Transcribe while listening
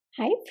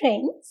Hi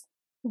friends,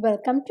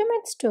 welcome to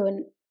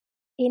Mathstoon.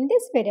 In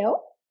this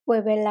video, we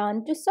will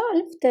learn to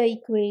solve the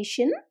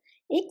equation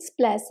x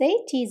plus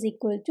 8 is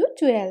equal to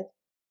 12,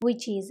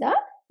 which is a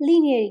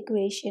linear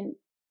equation.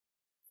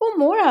 For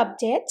more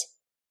updates,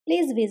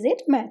 please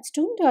visit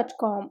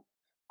mathstoon.com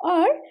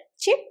or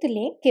check the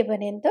link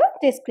given in the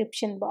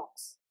description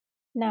box.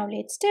 Now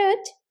let's start.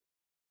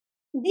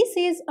 This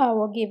is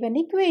our given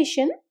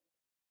equation.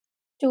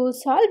 To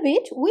solve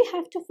it, we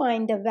have to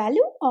find the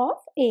value of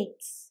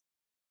x.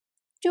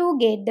 To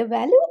get the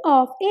value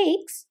of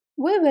x,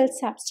 we will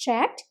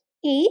subtract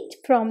 8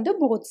 from the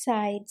both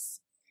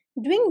sides.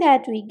 Doing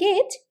that, we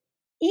get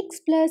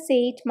x plus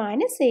 8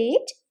 minus 8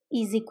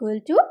 is equal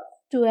to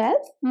 12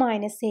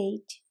 minus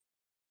 8.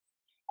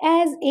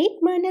 As 8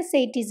 minus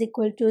 8 is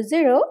equal to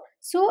 0,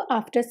 so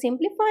after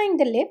simplifying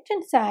the left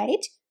hand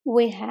side,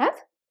 we have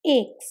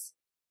x.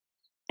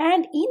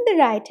 And in the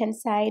right hand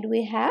side,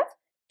 we have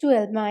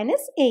 12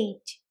 minus 8.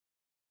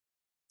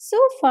 So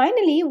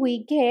finally,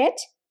 we get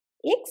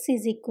x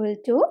is equal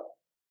to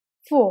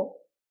 4.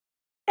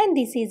 And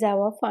this is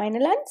our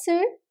final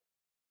answer.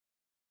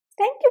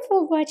 Thank you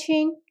for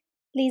watching.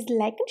 Please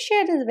like and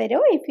share this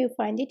video if you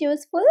find it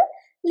useful.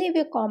 Leave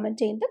your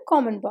comment in the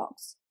comment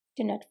box.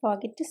 Do not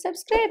forget to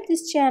subscribe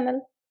this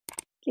channel.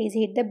 Please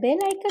hit the bell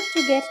icon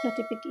to get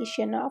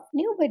notification of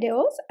new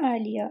videos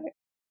earlier.